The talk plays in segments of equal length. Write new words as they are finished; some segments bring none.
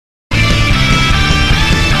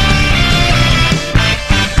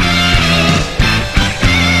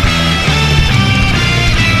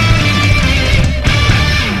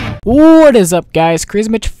What is up, guys?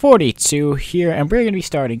 CrazyMitch42 here, and we're going to be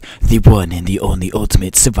starting the one and the only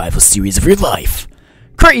ultimate survival series of your life,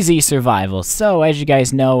 Crazy Survival. So, as you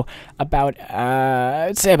guys know, about,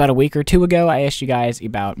 I'd say about a week or two ago, I asked you guys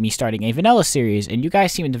about me starting a vanilla series, and you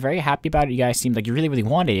guys seemed very happy about it. You guys seemed like you really, really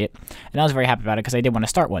wanted it, and I was very happy about it because I did want to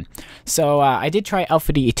start one. So, I did try out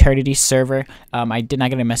for the Eternity server. I did not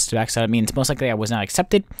get a message back, so that means most likely I was not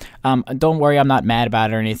accepted. Don't worry, I'm not mad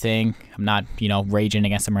about it or anything. I'm not, raging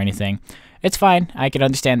against them or anything. It's fine. I can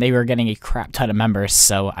understand they were getting a crap ton of members,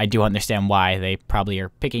 so I do understand why they probably are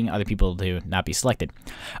picking other people to not be selected.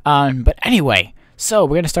 But anyway, so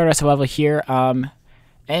we're going to start our survival here.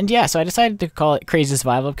 And yeah, so I decided to call it Crazy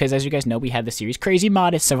Survival because, as you guys know, we had the series Crazy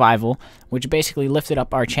Modded Survival, which basically lifted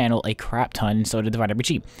up our channel a crap ton, and so did Divine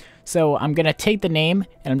RPG. So I'm going to take the name,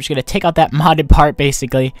 and I'm just going to take out that modded part,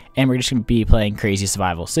 basically, and we're just going to be playing Crazy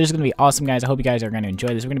Survival. So this is going to be awesome, guys. I hope you guys are going to enjoy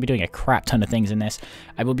this. We're going to be doing a crap ton of things in this.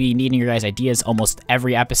 I will be needing your guys' ideas almost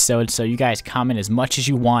every episode, so you guys comment as much as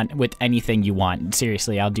you want with anything you want.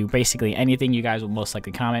 Seriously, I'll do basically anything you guys will most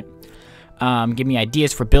likely comment. Give me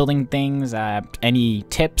ideas for building things, any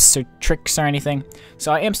tips or tricks or anything.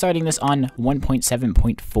 So I am starting this on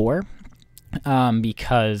 1.7.4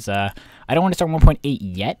 because I don't want to start 1.8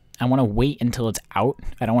 yet. I want to wait until it's out.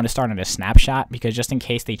 I don't want to start on a snapshot because just in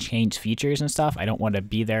case they change features and stuff, I don't want to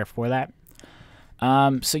be there for that.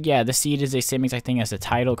 So yeah, the seed is the same exact thing as the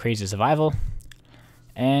title, Crazy Survival.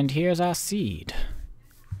 And here's our seed.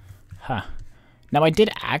 Huh. Now I did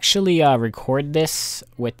actually record this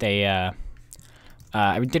with a...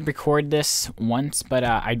 I did record this once, but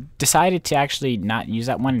I decided to actually not use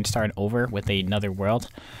that one and start over with another world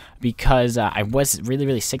because I was really,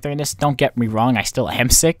 really sick during this. Don't get me wrong, I still am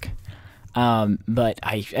sick, but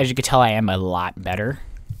as you can tell, I am a lot better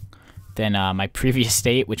than my previous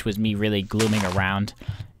state, which was me really glooming around.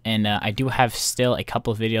 And I do have still a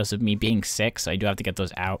couple of videos of me being sick, so I do have to get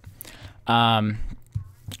those out. Yeah,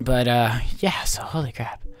 so holy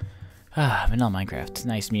crap. Vanilla Minecraft.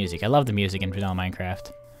 Nice music. I love the music in Vanilla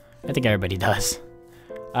Minecraft. I think everybody does.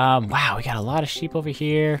 Wow, we got a lot of sheep over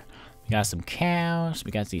here. We got some cows.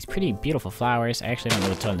 We got these pretty beautiful flowers. I actually don't know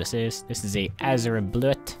what one this is. This is a Azure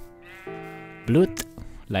Blut. Blut.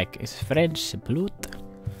 Like, it's French. Blut.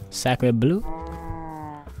 Sacre Bleu.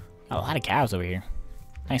 A lot of cows over here.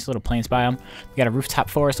 Nice little plains biome. We got a rooftop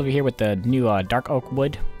forest over here with the new dark oak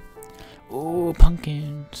wood. Ooh,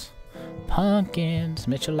 pumpkins. Pumpkins.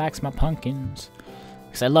 Mitchell likes my pumpkins.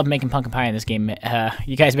 Because I love making pumpkin pie in this game.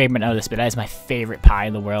 You guys may know this, but that is my favorite pie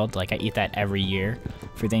in the world. Like, I eat that every year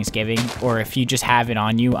for Thanksgiving. Or if you just have it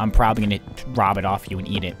on you, I'm probably going to rob it off you and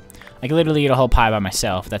eat it. I can literally eat a whole pie by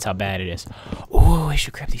myself. That's how bad it is. Oh, I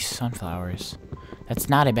should grab these sunflowers. That's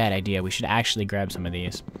not a bad idea. We should actually grab some of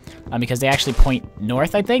these. Because they actually point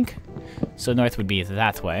north, I think. So north would be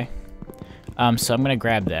that way. So I'm gonna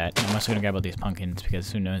grab that. I'm also gonna grab all these pumpkins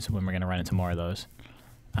because who knows when we're gonna run into more of those.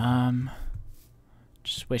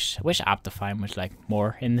 Just wish Optifine was like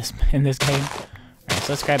more in this game. Alright,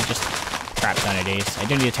 so let's grab just a crap ton of these. I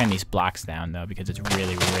do need to turn these blocks down though because it's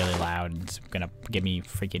really, really loud and it's gonna give me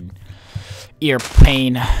freaking ear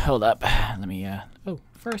pain. Hold up. Let me oh,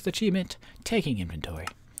 first achievement, taking inventory.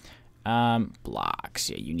 Blocks.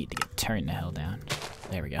 Yeah, you need to get turned the hell down.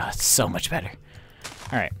 There we go. It's so much better.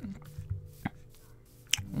 Alright.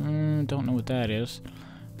 Don't know what that is.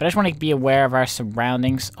 But I just want to be aware of our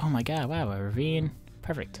surroundings. Oh my god, wow, a ravine.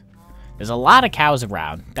 Perfect. There's a lot of cows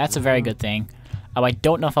around. That's a very good thing. Oh, I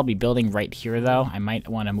don't know if I'll be building right here, though. I might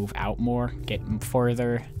want to move out more, get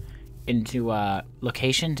further into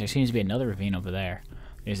locations. There seems to be another ravine over there.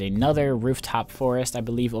 There's another rooftop forest, I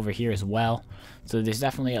believe, over here as well. So there's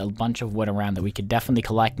definitely a bunch of wood around that we could definitely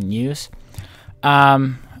collect and use.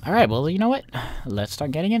 Alright, well, you know what? Let's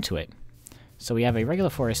start getting into it. So we have a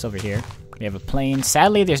regular forest over here. We have a plain.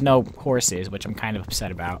 Sadly, there's no horses, which I'm kind of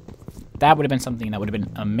upset about. That would have been something that would have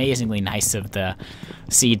been amazingly nice of the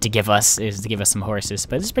seed to give us, is to give us some horses.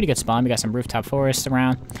 But this is a pretty good spawn. We got some rooftop forests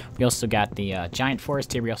around. We also got the giant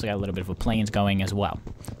forest here. We also got a little bit of a plains going as well.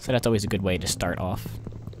 So that's always a good way to start off.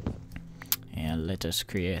 And let us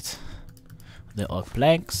create the oak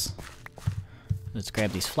planks. Let's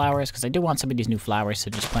grab these flowers, because I do want some of these new flowers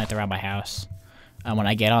to just plant around my house. When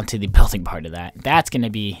I get onto the building part of that. That's going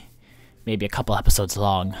to be maybe a couple episodes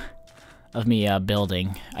long of me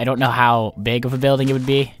building. I don't know how big of a building it would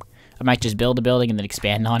be. I might just build a building and then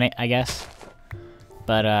expand on it, I guess.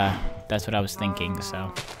 But that's what I was thinking,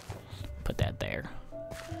 so put that there.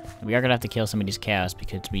 We are going to have to kill some of these cows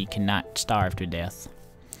because we cannot starve to death.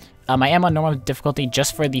 I am on normal difficulty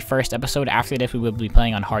just for the first episode. After this, we will be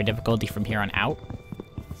playing on hard difficulty from here on out.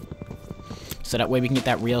 So that way we can get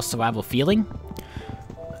that real survival feeling.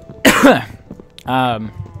 But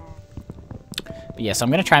yeah, so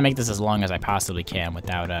I'm gonna try and make this as long as I possibly can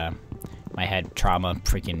without my head trauma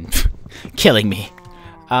freaking killing me.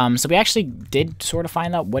 So we actually did sort of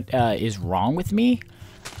find out what is wrong with me.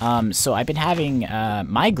 So I've been having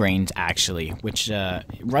migraines actually, which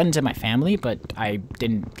runs in my family, but I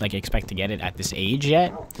didn't like expect to get it at this age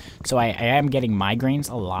yet. So I am getting migraines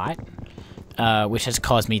a lot, which has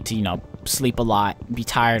caused me to, you know, sleep a lot, be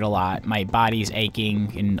tired a lot, my body's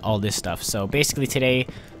aching, and all this stuff. So basically today,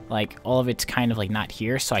 like, all of it's kind of like not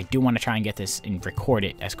here, so I do want to try and get this and record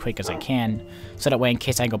it as quick as I can, so that way in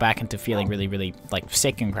case I go back into feeling really, really like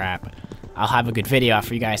sick and crap, I'll have a good video out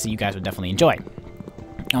for you guys that you guys would definitely enjoy.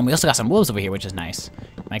 We also got some wolves over here, which is nice.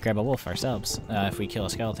 Might grab a wolf ourselves. If we kill a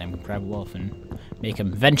skeleton, we'll grab a wolf and make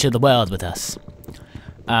him venture the world with us.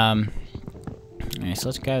 Alright, so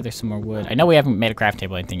let's gather some more wood. I know we haven't made a craft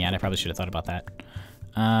table or anything yet. I probably should have thought about that.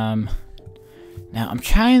 Now, I'm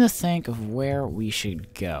trying to think of where we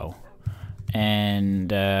should go.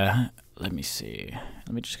 And, let me see.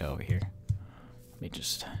 Let me just go over here. Let me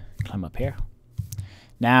just climb up here.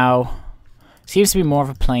 Now, seems to be more of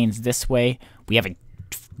a plains this way. We have a...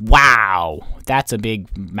 Wow! That's a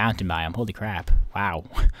big mountain biome. Holy crap. Wow.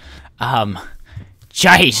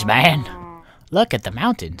 Jeez, man! Look at the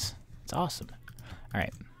mountains. It's awesome.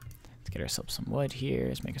 Alright. Let's get ourselves some wood here.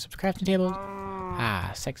 Let's make ourselves a crafting table.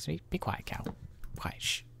 Ah, sexy. Be quiet, cow. Quiet.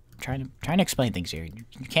 Shh. I'm trying to explain things here.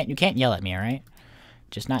 You can't yell at me, alright?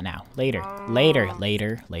 Just not now. Later.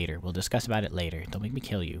 Later. We'll discuss about it later. Don't make me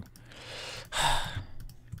kill you.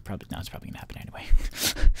 It's probably gonna happen anyway.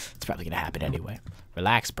 It's probably gonna happen anyway.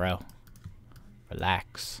 Relax, bro.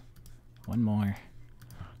 Relax. One more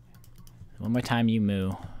time you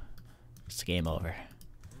moo. It's game over.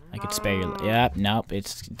 I could spare your... Yep, nope,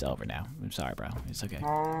 it's over now. I'm sorry, bro. It's okay.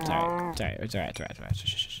 It's alright. It's alright.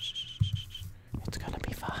 Shh. It's gonna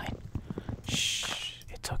be fine. Shh.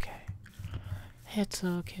 It's okay. It's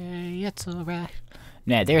alright.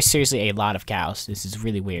 Nah, there's seriously a lot of cows. This is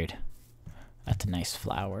really weird. That's a nice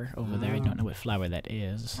flower over there. I don't know what flower that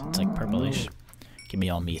is. It's like purplish. Give me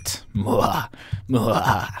all meat. Mwah.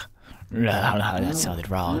 Mwah. That sounded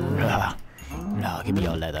wrong. No, give me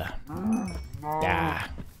your leather. Ah.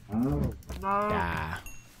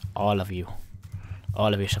 All of you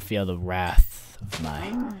shall feel the wrath of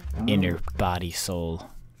my inner body soul.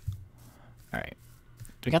 Alright.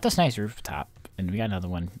 We got this nice rooftop, and we got another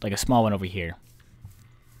one, like a small one over here.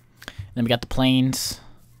 And then we got the plains,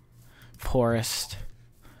 forest,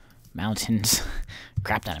 mountains.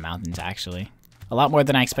 Crap ton of mountains, actually. A lot more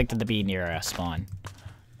than I expected to be near spawn.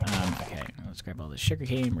 Okay, let's grab all this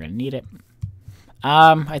sugarcane. We're gonna need it.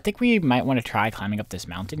 I think we might want to try climbing up this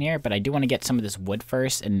mountain here, but I do want to get some of this wood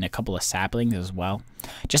first and a couple of saplings as well.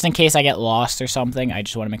 Just in case I get lost or something, I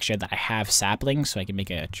just want to make sure that I have saplings so I can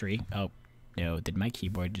make a tree. Oh, no, did my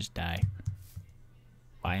keyboard just die?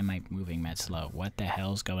 Why am I moving that slow? What the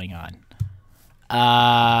hell's going on?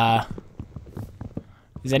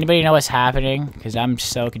 Does anybody know what's happening? Because I'm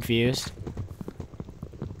so confused.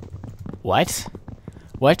 What?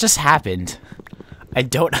 What just happened? I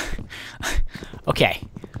don't... Okay.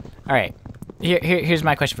 Alright. Here's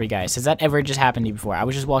my question for you guys. Has that ever just happened to you before? I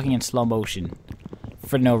was just walking in slow motion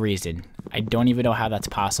for no reason. I don't even know how that's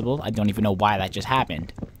possible. I don't even know why that just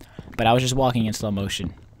happened. But I was just walking in slow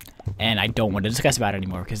motion. And I don't want to discuss about it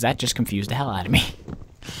anymore because that just confused the hell out of me.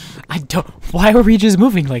 Why were we just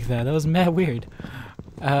moving like that? That was mad weird.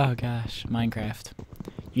 Oh gosh. Minecraft.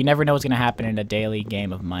 You never know what's going to happen in a daily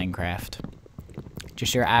game of Minecraft.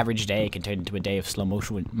 Just your average day can turn into a day of slow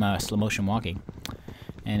motion walking,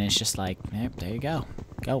 and it's just like, yep, there you go,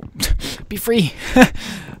 be free,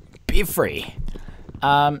 be free.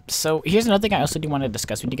 So here's another thing I also do want to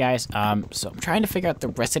discuss with you guys. So I'm trying to figure out the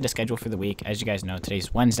rest of the schedule for the week. As you guys know,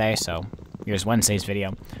 today's Wednesday, so here's Wednesday's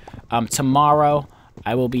video. Tomorrow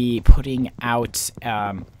I will be putting out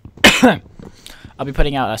I'll be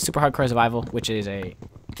putting out a Super Hardcore Survival, which is a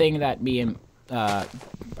thing that me and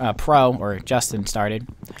Pro, or Justin, started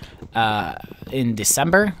in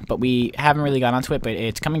December, but we haven't really got onto it, but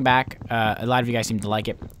it's coming back. A lot of you guys seem to like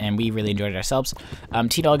it, and we really enjoyed it ourselves.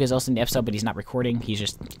 T-Dog is also in the episode, but he's not recording. He's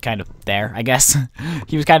just kind of there, I guess.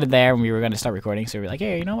 He was kind of there when we were going to start recording, so we were like,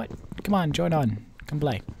 hey, you know what? Come on, join on. Come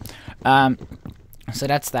play. So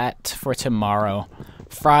that's that for tomorrow.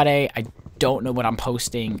 Friday, I don't know what I'm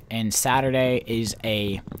posting, and Saturday is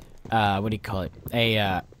a, what do you call it?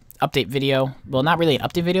 A, update video. Well, not really an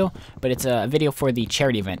update video, but it's a video for the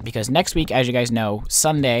charity event, because next week, as you guys know,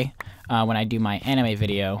 Sunday, when I do my anime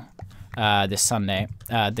video this Sunday,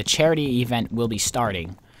 the charity event will be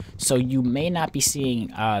starting. So you may not be seeing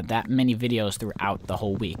that many videos throughout the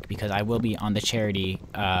whole week because I will be on the charity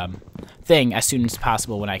thing as soon as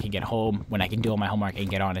possible when I can get home, when I can do all my homework and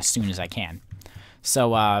get on as soon as I can.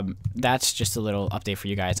 So that's just a little update for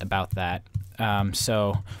you guys about that.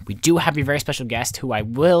 So we do have a very special guest who I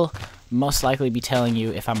will most likely be telling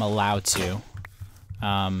you if I'm allowed to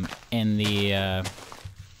in the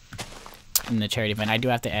charity event. I do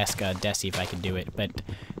have to ask Desi if I can do it, but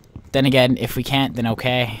then again, if we can't, then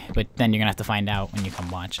okay. But then you're gonna have to find out when you come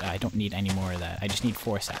watch. I don't need any more of that. I just need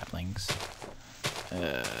 4 saplings.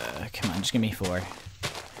 Come on, just give me 4.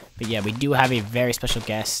 But yeah, we do have a very special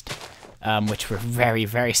guest, which we're very,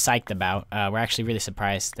 very psyched about. We're actually really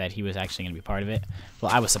surprised that he was actually gonna be part of it. Well,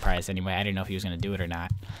 I was surprised anyway. I didn't know if he was gonna do it or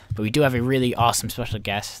not. But we do have a really awesome special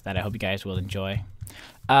guest that I hope you guys will enjoy.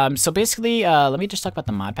 So basically, let me just talk about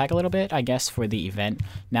the mod pack a little bit, I guess, for the event.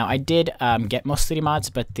 Now, I did get most of the mods,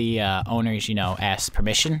 but the owners, you know, asked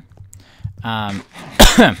permission.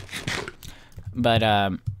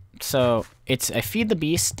 So it's a Feed the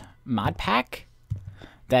Beast mod pack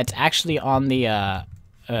that's actually on the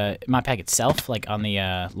mod pack itself, like on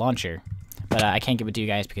the launcher. But I can't give it to you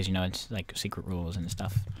guys because, you know, it's like secret rules and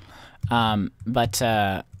stuff.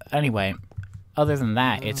 Anyway, other than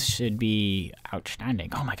that, it should be outstanding.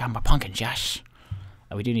 Oh my god, more pumpkins, yes!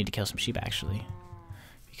 We do need to kill some sheep, actually.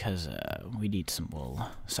 Because, we need some wool.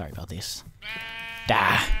 Sorry about this.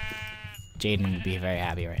 Da! Jaden would be very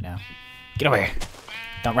happy right now. Get over here!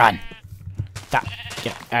 Don't run! Stop!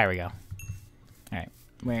 Get, there we go. Alright,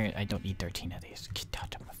 where, I don't need 13 of these. Get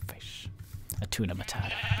out of my face. A tuna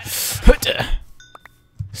matata.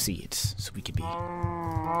 Seeds, so we could be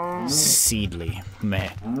seedly. Meh.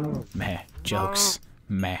 Meh. Jokes.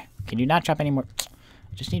 Meh. Can you not drop any more?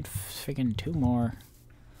 I just need friggin' 2 more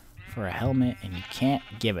for a helmet, and you can't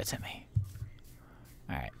give it to me.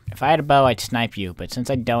 Alright. If I had a bow, I'd snipe you, but since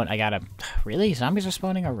I don't, I gotta... Really? Zombies are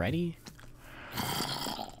spawning already?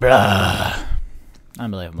 Bruh.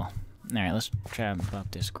 Unbelievable. Alright, let's try and up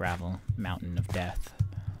this gravel mountain of death.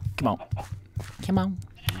 Come on. Come on.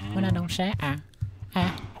 When I don't say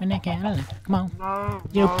when I can't, come on.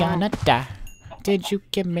 You're gonna die. Did you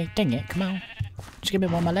give me? Dang it, come on. Just give me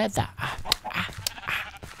one more leather.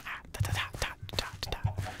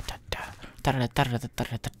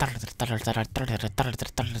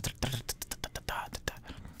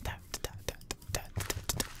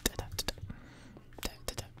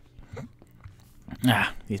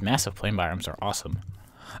 These massive flame biomes are awesome.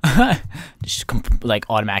 Just like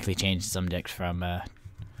automatically change the subject from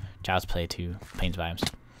Child's Play to Plains Biomes.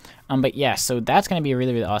 But yeah, so that's gonna be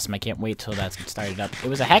really, really awesome. I can't wait till that's started up. It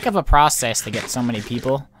was a heck of a process to get so many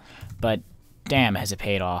people, but damn, has it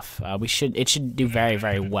paid off. It should do very,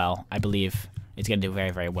 very well. I believe it's gonna do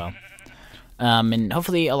very, very well. And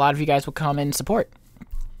hopefully a lot of you guys will come and support.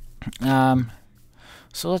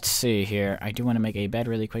 So let's see here. I do want to make a bed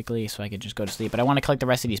really quickly so I could just go to sleep, but I want to collect the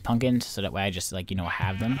rest of these pumpkins so that way I just, like, you know,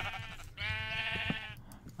 have them.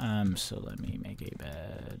 So let me make a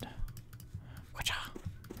bed.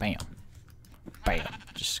 Bam. Bam.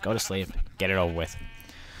 Just go to sleep. Get it over with.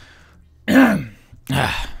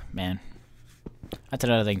 Man. That's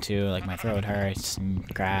another thing too, like my throat hurts and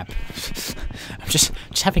crap. I'm just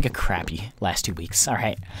having a crappy last 2 weeks,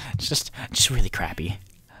 alright? Just really crappy.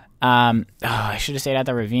 Oh, I should have stayed at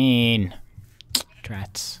the ravine.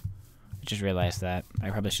 Drats. I just realized that. I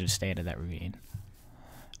probably should have stayed at that ravine.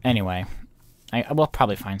 Anyway. I will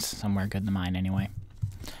probably find somewhere good in the mine anyway.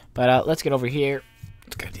 But let's get over here.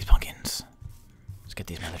 Let's grab these pumpkins. Let's get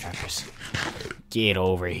these mother truckers. Get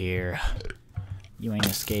over here. You ain't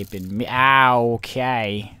escaping me. Ow,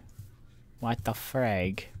 okay. What the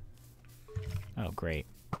frig? Oh, great.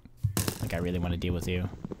 Like I really want to deal with you.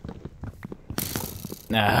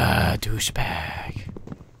 Ah, douchebag.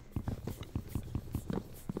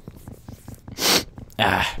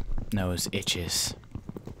 Ah, nose itches.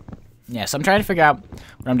 Yeah, so I'm trying to figure out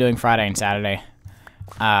what I'm doing Friday and Saturday.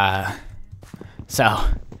 So,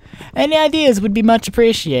 any ideas would be much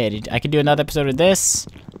appreciated. I could do another episode of this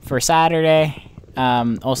for Saturday.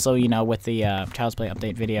 Also, you know, with the Child's Play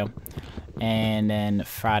update video. And then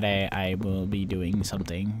Friday, I will be doing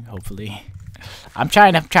something, hopefully. I'm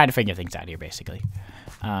trying to figure things out here, basically.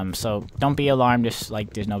 So don't be alarmed if,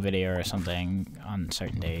 like, there's no video or something on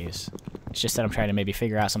certain days. It's just that I'm trying to maybe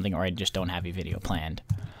figure out something, or I just don't have a video planned.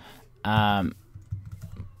 What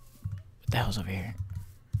the hell's over here?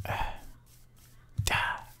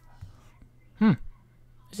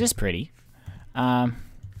 Is this pretty? A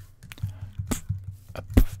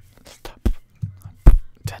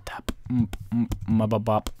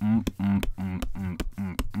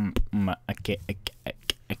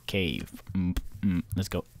cave. Let's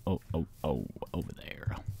go over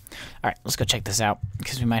there. Alright, let's go check this out,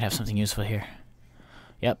 because we might have something useful here.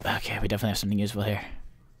 Yep, okay, we definitely have something useful here.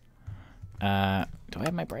 Do I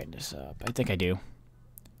have my brightness up? I think I do.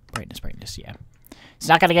 Brightness, yeah. It's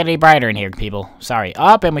not gonna get any brighter in here, people. Sorry.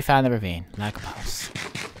 Up, and we found the ravine. Like a boss.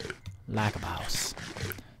 Like a boss.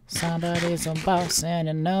 Somebody's a boss and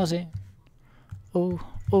he knows it. Ooh,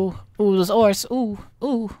 ooh, ooh, those ores. Ooh,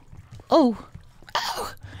 ooh, ooh,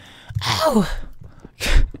 ow, ow.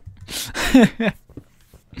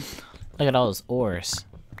 Look at all those ores.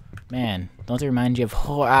 Man, don't they remind you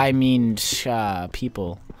of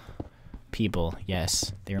people? People,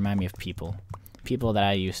 yes. They remind me of people. People that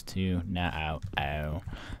I used to know.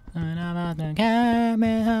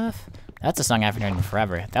 That's a song I haven't heard in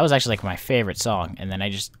forever. That was actually like my favorite song, and then I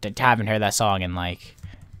just haven't heard that song in like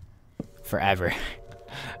forever.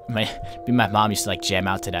 My mom used to like jam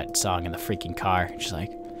out to that song in the freaking car, just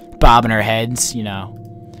like bobbing her heads, you know.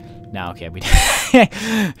 No, okay, we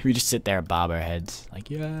we just sit there and bob our heads, like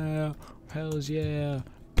yeah, hells yeah,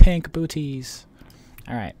 pink booties.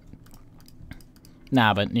 All right.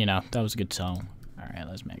 Nah, but you know that was a good song. All right,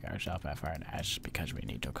 let's make ourselves a furnace because we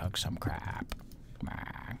need to cook some crap.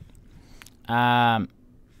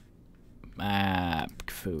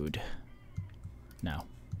 Food. No.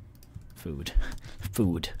 Food.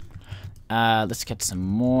 Food. Let's get some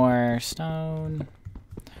more stone.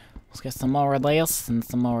 Let's get some more of this and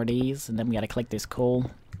some more of these, and then we gotta collect this coal,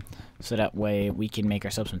 so that way we can make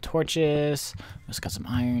ourselves some torches. Let's got some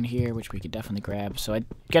iron here, which we could definitely grab. So I'm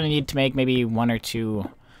gonna need to make maybe 1 or 2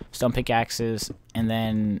 stone pickaxes, and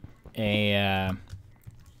then a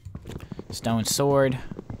stone sword,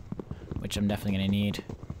 which I'm definitely gonna need.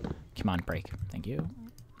 Come on, break. Thank you.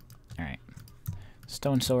 All right,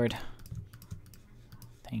 stone sword.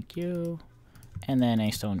 Thank you. And then a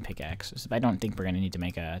stone pickaxe. I don't think we're going to need to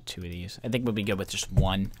make 2 of these. I think we'll be good with just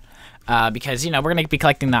 1. Because, you know, we're going to be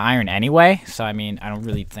collecting the iron anyway. So, I mean, I don't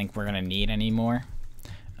really think we're going to need any more.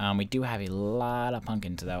 We do have a lot of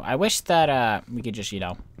pumpkins, though. I wish that we could just, you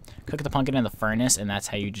know, cook the pumpkin in the furnace. And that's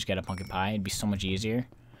how you just get a pumpkin pie. It'd be so much easier.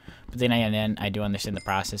 But then I do understand the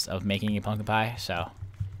process of making a pumpkin pie. So,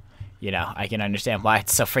 you know, I can understand why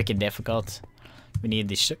it's so freaking difficult. We need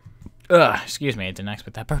the excuse me, I didn't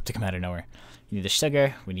expect that burp to come out of nowhere. We need the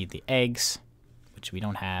sugar, we need the eggs, which we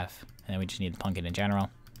don't have, and then we just need the pumpkin in general.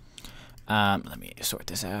 Let me sort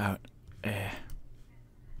this out.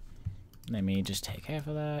 Let me just take half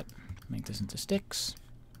of that, make this into sticks,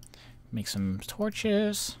 make some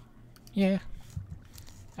torches. Yeah.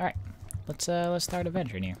 All right, let's start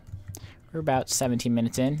adventuring here. We're about 17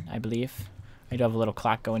 minutes in, I believe. I do have a little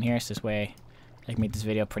clock going here, so this way I can make this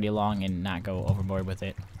video pretty long and not go overboard with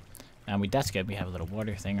it. That's good. We have a little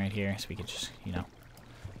water thing right here, so we can just, you know,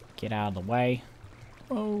 get out of the way.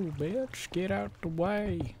 Oh, bitch, get out the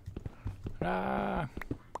way.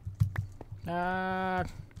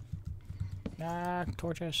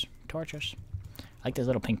 Torches. I like those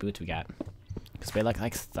little pink boots we got, because we look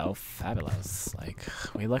like so fabulous. Like,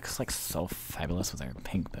 we look like so fabulous with our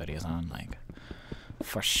pink booties on, like,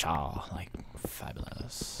 for sure, like,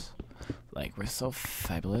 fabulous. Like, we're so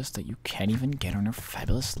fabulous that you can't even get on our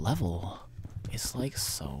fabulous level. It's, like,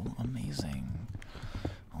 so amazing.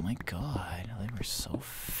 Oh my god. Like, we're so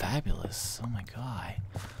fabulous. Oh my god.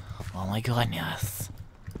 Oh my goodness.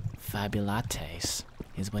 Fabulates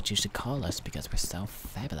is what you should call us because we're so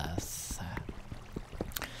fabulous.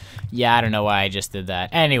 Yeah, I don't know why I just did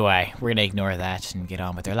that. Anyway, we're gonna ignore that and get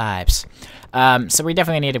on with our lives. So we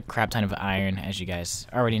definitely need a crap ton of iron, as you guys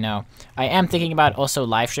already know. I am thinking about also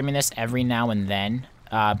live streaming this every now and then,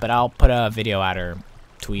 but I'll put a video out or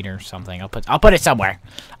tweet or something. I'll put it somewhere.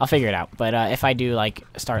 I'll figure it out. But if I do like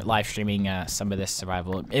start live streaming some of this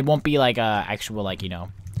survival, it won't be like actual like you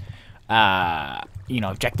know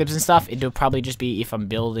objectives and stuff. It'll probably just be if I'm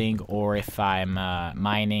building or if I'm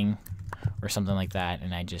mining or something like that,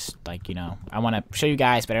 and I just, like, you know, I want to show you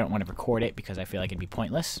guys, but I don't want to record it because I feel like it'd be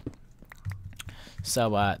pointless.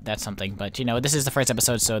 So, that's something, but, you know, this is the first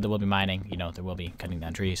episode, so there will be mining, you know, there will be cutting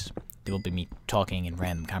down trees, there will be me talking in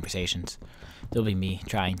random conversations, there will be me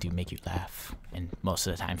trying to make you laugh, and most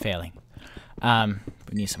of the time failing.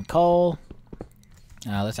 We need some coal.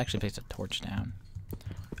 Let's actually place a torch down.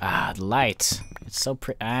 The light, it's so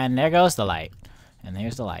pretty, and there goes the light. And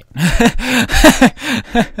there's the light.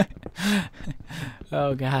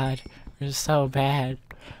 Oh god, it's so bad.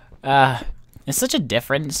 It's such a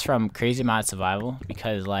difference from Crazy Mod Survival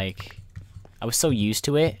because, like, I was so used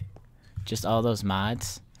to it, just all those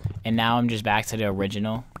mods, and now I'm just back to the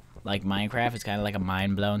original, like Minecraft. It's kind of like a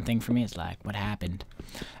mind-blowing thing for me. It's like, what happened?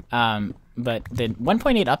 But the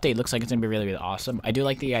 1.8 update looks like it's going to be really, really awesome. I do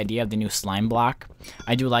like the idea of the new slime block.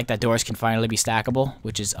 I do like that doors can finally be stackable,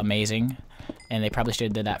 which is amazing. And they probably should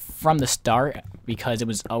have did that from the start because it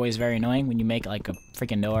was always very annoying when you make like a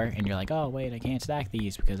freaking door and you're like, oh, wait, I can't stack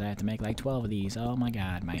these because I have to make like 12 of these. Oh my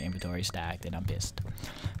god, my inventory's stacked and I'm pissed.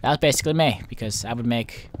 That was basically me because I would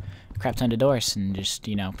make a crap ton of doors and just,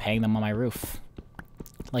 you know, hang them on my roof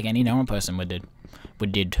like any normal person would do.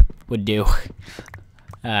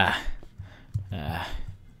 My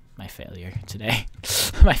failure today.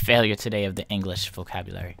 My failure today of the English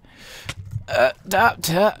vocabulary.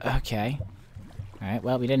 Okay. Alright,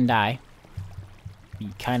 well, we didn't die. We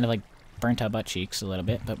kind of, like, burnt our butt cheeks a little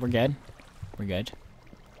bit, but we're good. We're good.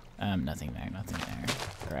 Nothing there, nothing there.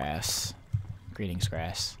 Grass. Greetings,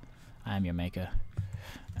 grass. I'm your maker.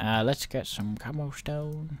 Let's get some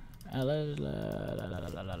cobblestone. Let's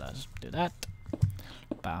do that.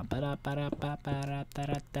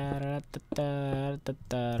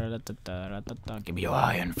 Give me your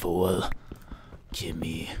iron, fool. Give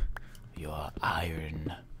me your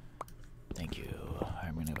iron. Thank you.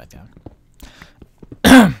 I'm gonna go back down.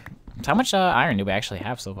 So how much iron do we actually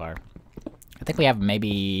have so far? I think we have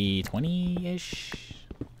maybe 20-ish.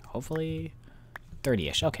 Hopefully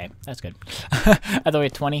 30-ish. Okay, that's good. I thought we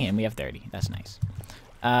had 20 and we have 30. That's nice.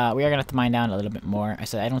 We are going to have to mine down a little bit more. I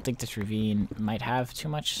said I don't think this ravine might have too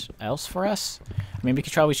much else for us. I mean, we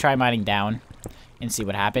could always try mining down and see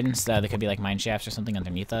what happens. There could be like mine shafts or something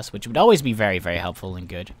underneath us, which would always be very, very helpful and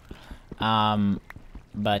good.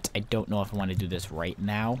 But I don't know if I want to do this right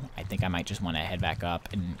now. I think I might just want to head back up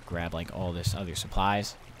and grab like all this other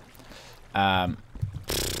supplies. Get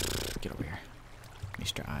over here.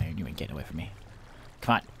 Mr. Iron, you ain't getting away from me.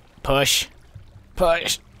 Come on. Push.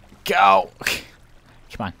 Push. Go.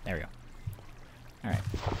 Come on, there we go. Alright.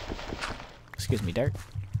 Excuse me, dirt.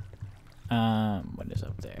 What is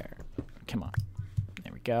up there? Come on.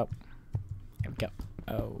 There we go. There we go.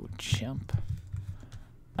 Oh, jump.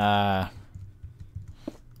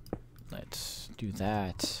 Let's do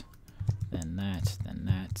that. Then that, then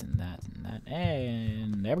that, and that, and that.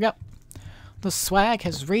 And there we go. The swag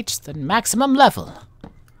has reached the maximum level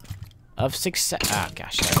of success. Oh,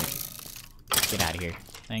 gosh. Get out of here.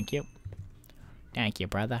 Thank you. Thank you,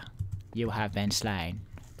 brother. You have been slain.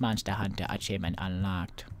 Monster Hunter achievement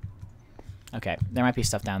unlocked. Okay, there might be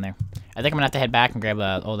stuff down there. I think I'm gonna have to head back and grab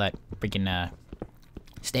all that freaking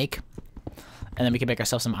steak. And then we can make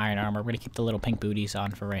ourselves some iron armor. We're gonna keep the little pink booties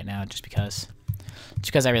on for right now, just because. Just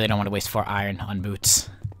because I really don't want to waste 4 iron on boots.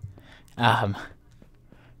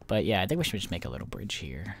 But yeah, I think we should just make a little bridge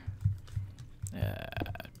here.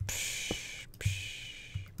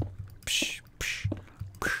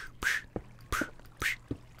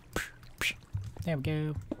 There we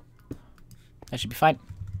go. That should be fine.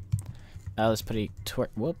 Let's put a torch.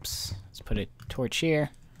 Whoops. Let's put a torch here,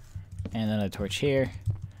 and then a torch here,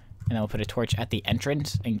 and then we'll put a torch at the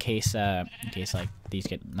entrance in case like these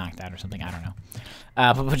get knocked out or something. I don't know.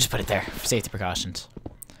 But we'll just put it there for safety precautions.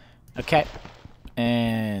 Okay.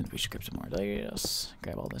 And we should grab some more of those.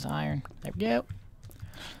 Grab all this iron. There we go.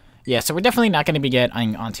 Yeah, so we're definitely not going to be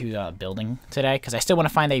getting onto building today because I still want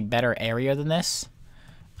to find a better area than this.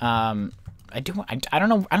 I don't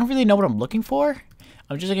know. I don't really know what I'm looking for.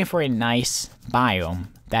 I'm just looking for a nice biome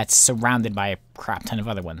that's surrounded by a crap ton of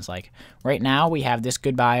other ones. Like right now, we have this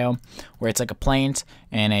good biome where it's like a plains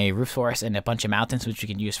and a roof forest and a bunch of mountains, which we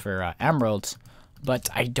can use for emeralds. But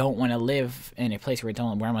I don't want to live in a place where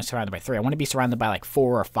I'm surrounded by 3. I want to be surrounded by like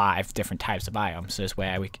 4 or 5 different types of biomes. So this way,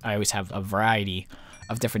 I always have a variety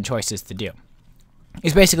of different choices to do.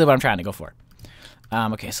 It's basically what I'm trying to go for.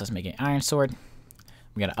 Okay, so let's make an iron sword.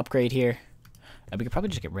 We got to upgrade here. We could probably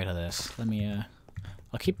just get rid of this. Let me,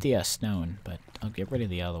 I'll keep the stone, but I'll get rid of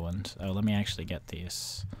the other ones. Oh, let me actually get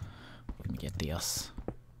these. Let me get these.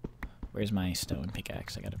 Where's my stone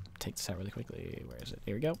pickaxe? I gotta take this out really quickly. Where is it?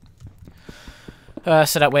 Here we go.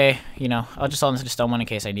 So that way, you know, I'll just hold into the stone one in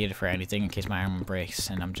case I need it for anything, in case my armor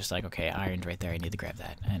breaks, and I'm just like, okay, iron's right there, I need to grab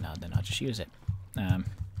that, and then I'll just use it.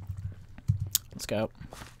 Let's go.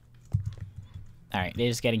 Alright, it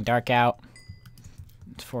is getting dark out.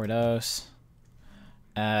 It's 4 of those.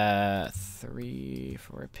 3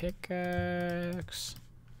 for a pickaxe.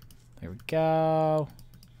 There we go.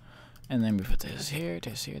 And then we put this here,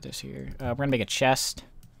 this here, this here. We're gonna make a chest.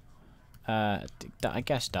 I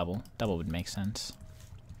guess double. Double would make sense.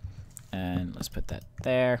 And let's put that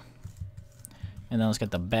there. And then let's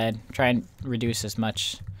get the bed. Try and reduce as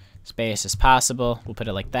much space as possible. We'll put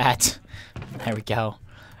it like that. There we go.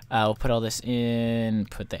 We'll put all this in.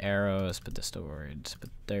 Put the arrows. Put the storage. Put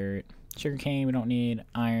dirt. Sugarcane we don't need.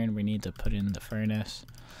 Iron we need to put in the furnace.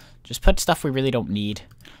 Just put stuff we really don't need.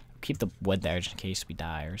 keep the wood there just in case we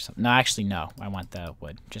die or something. No, actually, no. I want the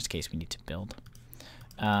wood just in case we need to build.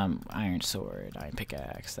 Iron sword, iron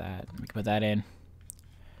pickaxe, that. We can put that in.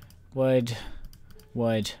 Wood,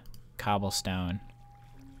 cobblestone.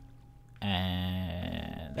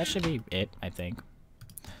 And that should be it, I think.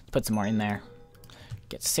 Let's put some more in there.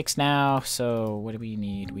 Get 6 now, so what do we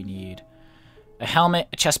need? We need a helmet,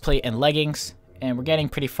 a chest plate, and leggings. And we're getting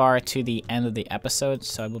pretty far to the end of the episode,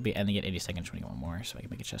 so I will be ending at 80 seconds. 21 more, so I can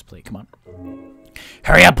make a chest plate. Come on.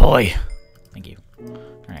 Hurry up, boy! Thank you.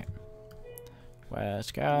 Alright.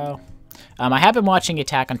 Let's go. I have been watching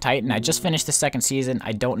Attack on Titan. I just finished the 2nd season.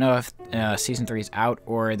 I don't know if Season 3 is out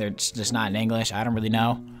or they're just not in English. I don't really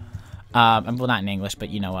know. Well, not in English, but,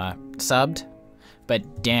 you know, subbed.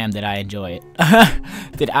 But damn, did I enjoy it.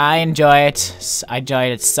 Did I enjoy it? I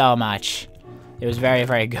enjoyed it so much. It was very,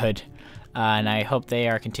 very good. And I hope they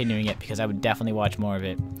are continuing it because I would definitely watch more of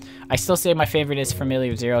it. I still say my favorite is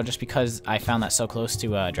Familiar Zero just because I found that so close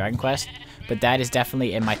to Dragon Quest. But that is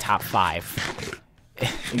definitely in my top 5.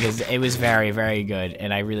 Because it was very, very good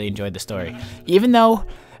and I really enjoyed the story. Even though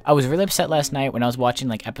I was really upset last night when I was watching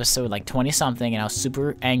like episode like 20-something and I was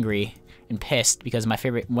super angry and pissed because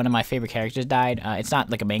one of my favorite characters died. It's not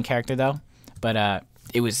like a main character though, but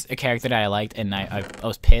it was a character that I liked and I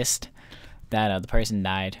was pissed that the person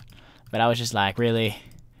died. But I was just like, really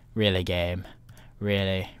game,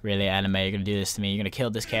 really anime, you're gonna do this to me, you're gonna kill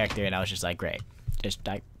this character, and I was just like, great, just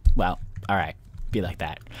like, well, all right, be like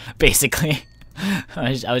that, basically. I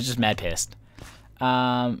was just mad pissed.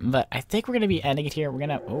 But I think we're gonna be ending it here. We're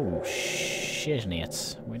gonna, oh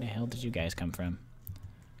shiznits, where the hell did you guys come from?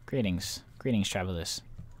 Greetings, travelers.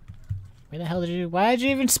 Where the hell why did you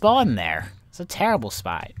even spawn there? It's a terrible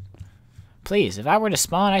spot. Please, if I were to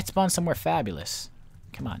spawn, I'd spawn somewhere fabulous.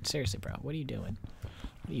 Come on, seriously, bro. What are you doing?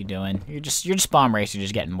 What are you doing? You're just spawn race. You're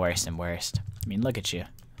just getting worse and worse. I mean, look at you,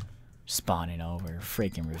 spawning over a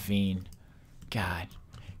freaking ravine. God,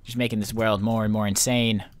 just making this world more and more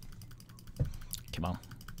insane. Come on,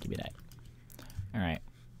 give me that. All right.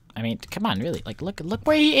 I mean, come on, really. Like, look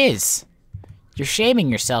where he is. You're shaming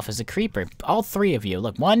yourself as a creeper. All 3 of you.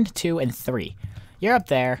 Look, 1, 2, and 3. You're up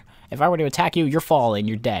there. If I were to attack you, you're falling.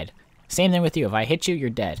 You're dead. Same thing with you. If I hit you, you're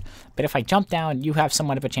dead. But if I jump down, you have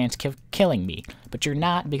somewhat of a chance of killing me. But you're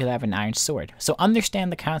not because I have an iron sword. So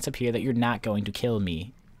understand the concept here that you're not going to kill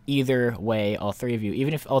me. Either way, all 3 of you.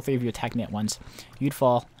 Even if all 3 of you attack me at once, you'd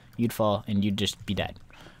fall, and you'd just be dead.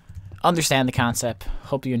 Understand the concept.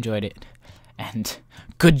 Hope you enjoyed it. And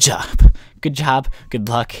good job. Good job. Good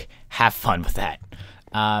luck. Have fun with that.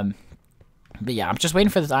 But yeah, I'm just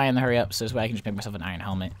waiting for this iron to hurry up so this way I can just make myself an iron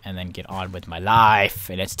helmet and then get on with my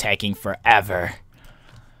life. And it's taking forever.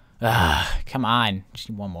 Come on. Just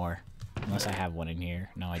need one more. Unless I have one in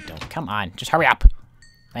here. No, I don't. Come on. Just hurry up.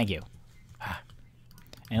 Thank you.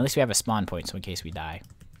 And at least we have a spawn point, so in case we die,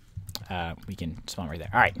 we can spawn right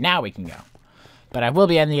there. Alright, now we can go. But I will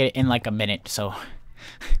be ending it in like a minute, so...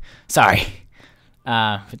 sorry.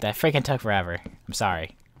 But that freaking took forever. I'm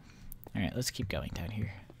sorry. Alright, let's keep going down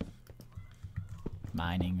here.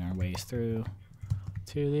 Mining our ways through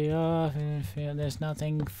to the open field. There's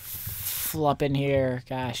nothing flopping here.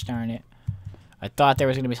 Gosh darn it. I thought there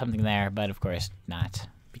was going to be something there, but of course not.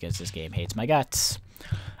 Because this game hates my guts.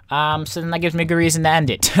 So then that gives me a good reason to end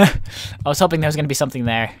it. I was hoping there was going to be something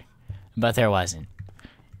there, but there wasn't.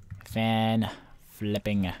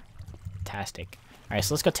 Fan-flipping-tastic. Alright,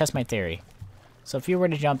 so let's go test my theory. So if you were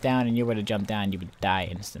to jump down and you were to jump down, you would die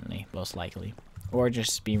instantly, most likely. Or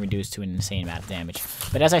just be reduced to an insane amount of damage.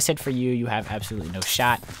 But as I said for you, you have absolutely no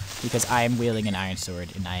shot, because I am wielding an iron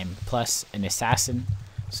sword, and I am plus an assassin,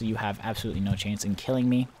 so you have absolutely no chance in killing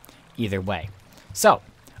me either way. So,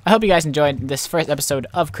 I hope you guys enjoyed this first episode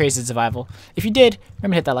of Crazy Survival. If you did,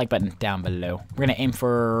 remember to hit that like button down below. We're going to aim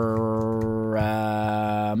for,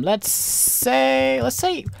 let's say,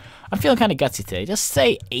 I'm feeling kind of gutsy today. Just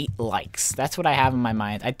say 8 likes. That's what I have in my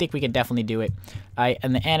mind. I think we could definitely do it.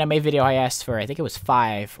 In the anime video, I asked for, I think it was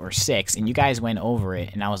 5 or 6, and you guys went over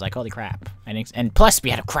it, and I was like, holy crap. And plus, we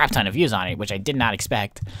had a crap ton of views on it, which I did not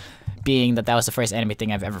expect, being that was the first anime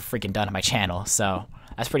thing I've ever freaking done on my channel. So,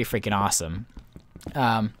 that's pretty freaking awesome.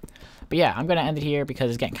 But yeah, I'm going to end it here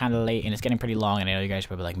because it's getting kind of late, and it's getting pretty long, and I know you guys are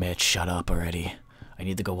probably like, Mitch, shut up already. I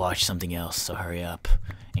need to go watch something else, so hurry up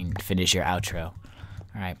and finish your outro.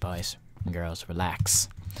 Alright, boys and girls, relax.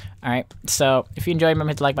 Alright, so if you enjoyed, remember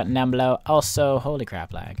to hit the like button down below. Also, holy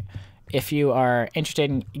crap, lag. If you are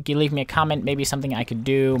interested, you can leave me a comment, maybe something I could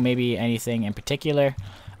do, maybe anything in particular.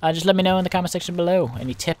 Just let me know in the comment section below.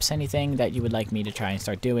 Any tips, anything that you would like me to try and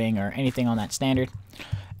start doing, or anything on that standard.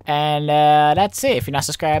 And that's it. If you're not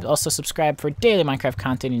subscribed, also subscribe for daily Minecraft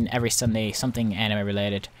content and every Sunday, something anime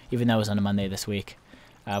related, even though it was on a Monday this week.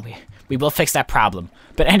 We will fix that problem.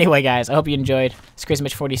 But anyway, guys, I hope you enjoyed. It's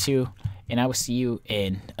CrazyMitch42, and I will see you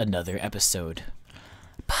in another episode.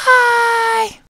 Bye!